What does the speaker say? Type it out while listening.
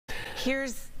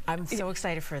I'm so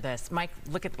excited for this. Mike,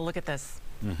 look at this.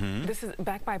 Mm-hmm. This is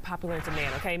backed by popular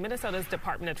demand, okay? Minnesota's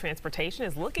Department of Transportation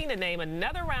is looking to name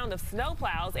another round of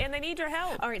snowplows, and they need your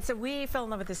help. All right, so we fell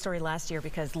in love with this story last year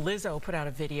because Lizzo put out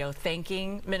a video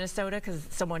thanking Minnesota because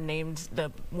someone named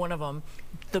one of them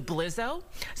the Blizzo.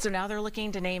 So now they're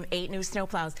looking to name 8 new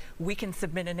snowplows. We can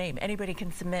submit a name. Anybody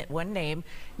can submit one name,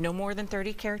 no more than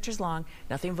 30 characters long,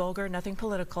 nothing vulgar, nothing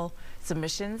political.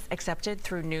 Submissions accepted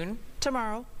through noon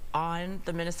tomorrow on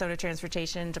the Minnesota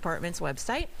Transportation Department's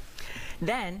website.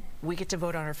 Then we get to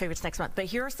vote on our favorites next month. But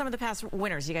here are some of the past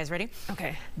winners. You guys ready?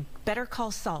 Okay. Better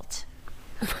Call Salt,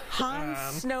 Han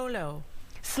Snowlow,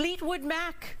 Sleetwood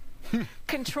Mac,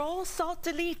 Control Salt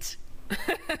Delete,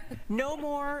 No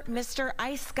More Mr.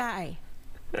 Ice Guy,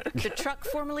 the truck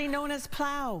formerly known as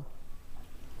Plow.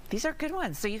 These are good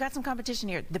ones. So you got some competition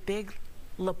here. The Big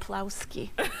Leplowski.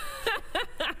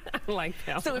 I like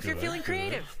that. So if you're feeling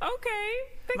creative.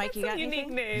 Okay. Mike, you got unique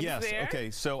names yes, there. okay.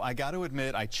 So I got to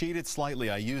admit, I cheated slightly.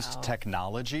 I used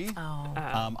technology.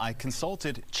 I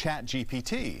consulted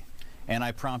ChatGPT, and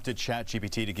I prompted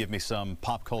ChatGPT to give me some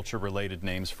pop culture related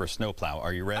names for snowplow.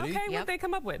 Are you ready? Okay, what'd they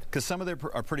come up with? Because some of them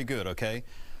are pretty good, okay?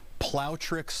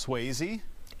 Plowtrick Swayze.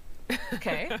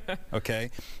 Okay.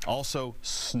 Okay. Also,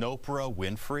 Snopra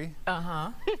Winfrey.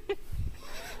 Uh-huh.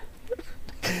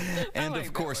 And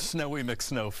of course, Snowy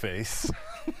McSnowface.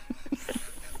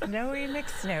 Snowy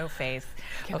McSnowface.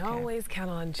 Can always count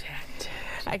on Chat.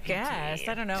 I guess.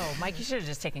 I don't know. Mike, you should have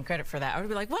just taken credit for that. I would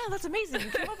be like, wow, that's amazing.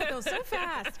 You came up with those so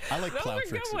fast. I like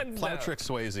Plowtrick. Plowtrick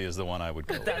Swayze is the one I would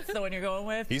go with. That's the one you're going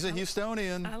with? He's a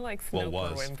Houstonian. I like Snowplow.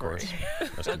 Well, was, of course.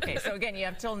 Okay, so again, you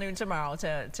have till noon tomorrow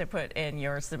to put in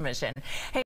your submission. Hey.